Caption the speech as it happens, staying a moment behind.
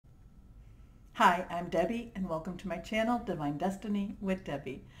Hi, I'm Debbie and welcome to my channel, Divine Destiny with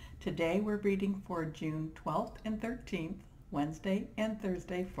Debbie. Today we're reading for June 12th and 13th, Wednesday and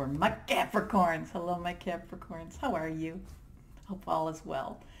Thursday for my Capricorns. Hello my Capricorns, how are you? Hope all is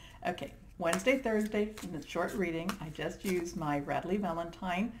well. Okay, Wednesday, Thursday, in the short reading, I just used my Radley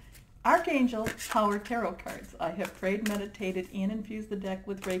Valentine Archangel Power Tarot cards. I have prayed, meditated, and infused the deck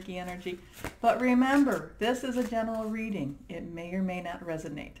with Reiki energy. But remember, this is a general reading. It may or may not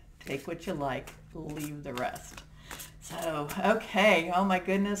resonate. Take what you like, leave the rest. So, okay, oh my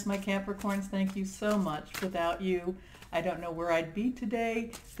goodness, my Capricorns, thank you so much. Without you, I don't know where I'd be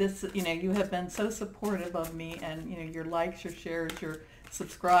today. This, you have been so supportive of me, and your likes, your shares, your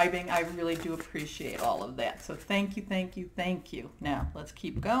subscribing, I really do appreciate all of that. So thank you, thank you, thank you. Now, let's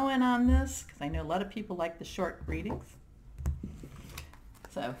keep going on this, because I know a lot of people like the short readings.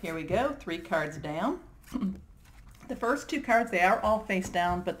 So here we go, 3 cards down. The first 2 cards, they are all face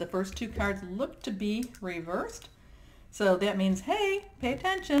down, but the first 2 cards look to be reversed. So that means, hey, pay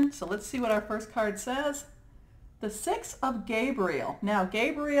attention. So let's see what our first card says. The 6 of Gabriel. Now,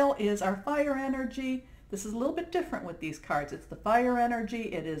 Gabriel is our fire energy. This is a little bit different with these cards. It's the fire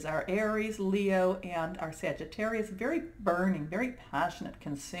energy. It is our Aries, Leo, and our Sagittarius. Very burning, very passionate,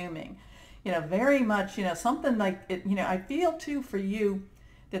 consuming. Very much, something like, it. I feel too for you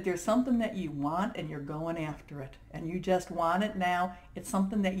that there's something that you want and you're going after it and you just want it now. It's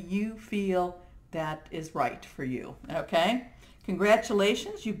something that you feel that is right for you, okay?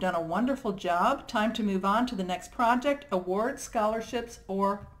 Congratulations, you've done a wonderful job. Time to move on to the next project, awards, scholarships,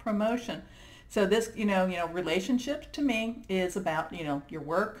 or promotion. So this, relationships to me is about, your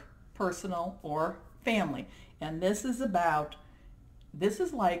work, personal, or family. And this is about, this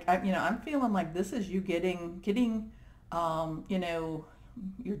is like, I'm feeling like this is you getting,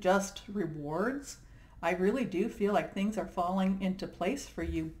 your just rewards. I really do feel like things are falling into place for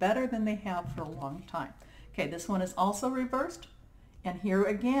you better than they have for a long time. Okay, this one is also reversed. And here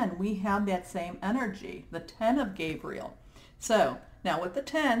again, we have that same energy, the 10 of Gabriel. So now with the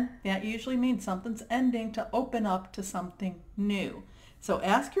 10, that usually means something's ending to open up to something new. So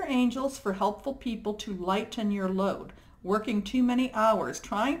ask your angels for helpful people to lighten your load, working too many hours,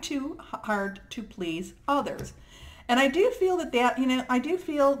 trying too hard to please others. And I do feel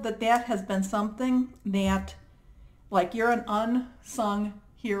that has been something that, like, you're an unsung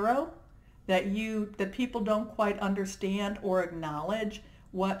hero, that people don't quite understand or acknowledge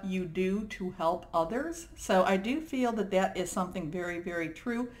what you do to help others. So I do feel that that is something very, very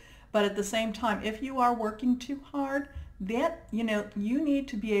true. But at the same time, if you are working too hard, that, you need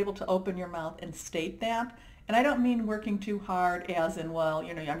to be able to open your mouth and state that. And I don't mean working too hard as in, well,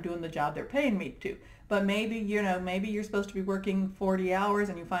 I'm doing the job they're paying me to. But maybe, maybe you're supposed to be working 40 hours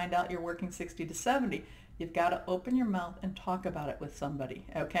and you find out you're working 60 to 70. You've got to open your mouth and talk about it with somebody,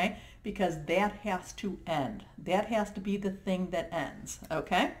 okay? Because that has to end. That has to be the thing that ends,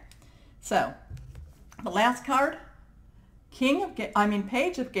 okay? So, the last card,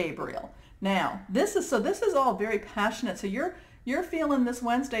 Page of Gabriel. Now, this is all very passionate. So you're feeling this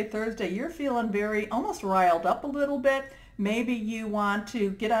Wednesday, Thursday, you're feeling very, almost riled up a little bit. Maybe you want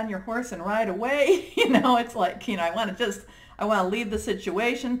to get on your horse and ride away. It's like, I want to leave the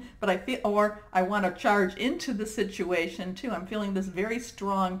situation, but I want to charge into the situation too. I'm feeling this very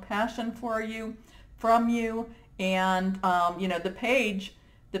strong passion from you. And, the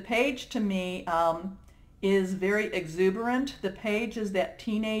page to me is very exuberant. The page is that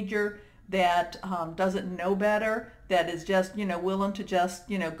teenager that doesn't know better, that is just, willing to just,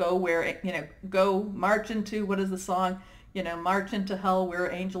 go where, go march into, what is the song? March into hell where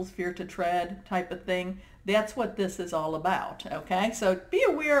angels fear to tread type of thing. That's what this is all about, okay? So be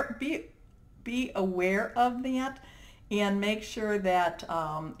aware of that and make sure that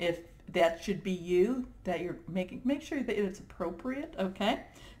if that should be you, that you're make sure that it's appropriate, okay?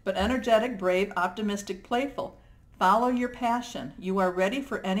 But energetic, brave, optimistic, playful. Follow your passion. You are ready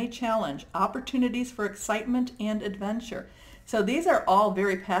for any challenge, opportunities for excitement and adventure. So these are all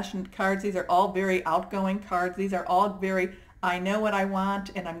very passionate cards. These are all very outgoing cards. These are all very, I know what I want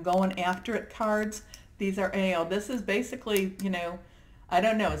and I'm going after it cards. These are, this is basically, I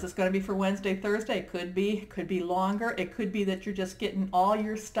don't know, is this going to be for Wednesday, Thursday? It could be longer. It could be that you're just getting all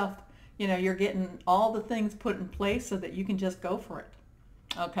your stuff, you're getting all the things put in place so that you can just go for it,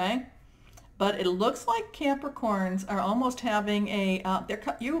 okay? But it looks like Capricorns are almost having a,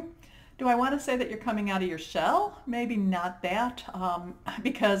 do I want to say that you're coming out of your shell? Maybe not that,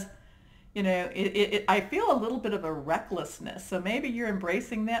 because, I feel a little bit of a recklessness. So maybe you're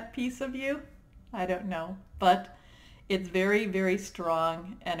embracing that piece of you. I don't know. But It's very, very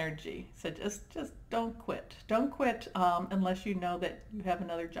strong energy. So just don't quit. Don't quit unless you know that you have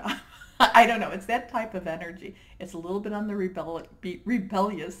another job. I don't know. It's that type of energy. It's a little bit on the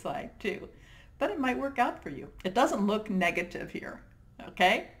rebellious side too, but it might work out for you. It doesn't look negative here.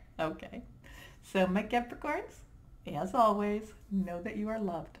 Okay? Okay. So my Capricorns, as always, know that you are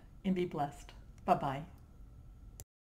loved and be blessed. Bye-bye.